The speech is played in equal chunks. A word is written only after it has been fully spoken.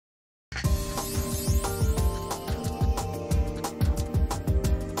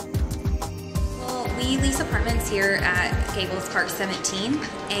lease apartments here at Gables Park 17,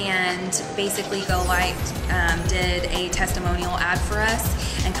 and basically GoLite did a testimonial ad for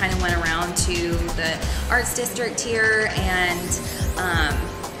us and kind of went around to the arts district here and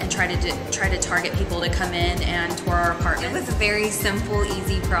tried to target people to come in and tour our apartment. It was a very simple,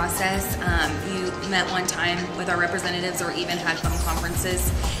 easy process. You met one time with our representatives or even had phone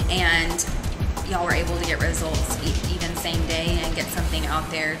conferences, and y'all were able to get results even same day and get something out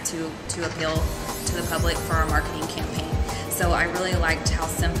there to appeal to the public for our marketing campaign. So I really liked how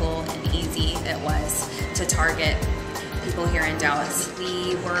simple and easy it was to target people here in Dallas.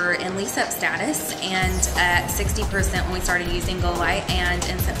 We were in lease-up status and at 60% when we started using GoLite, and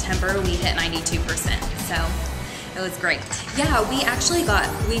in September we hit 92%. So it was great. Yeah,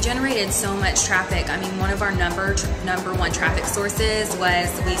 we generated so much traffic. I mean, one of our number one traffic sources was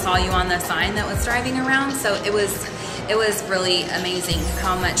we saw you on the sign that was driving around. So it was really amazing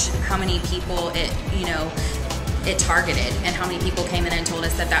how many people it targeted, and how many people came in and told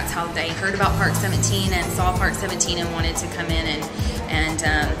us that that's how they heard about Park 17 and saw Park 17 and wanted to come in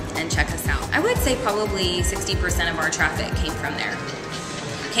and check us out. I would say probably 60% of our traffic came from there.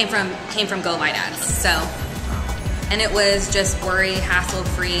 Came from GoLite ads. So, and it was just worry,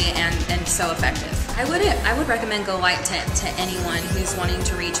 hassle-free, and so effective. I would recommend GoLite to anyone who's wanting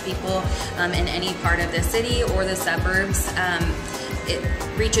to reach people in any part of the city or the suburbs. It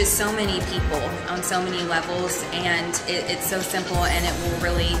reaches so many people on so many levels, and it's so simple, and it will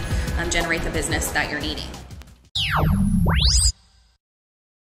really generate the business that you're needing.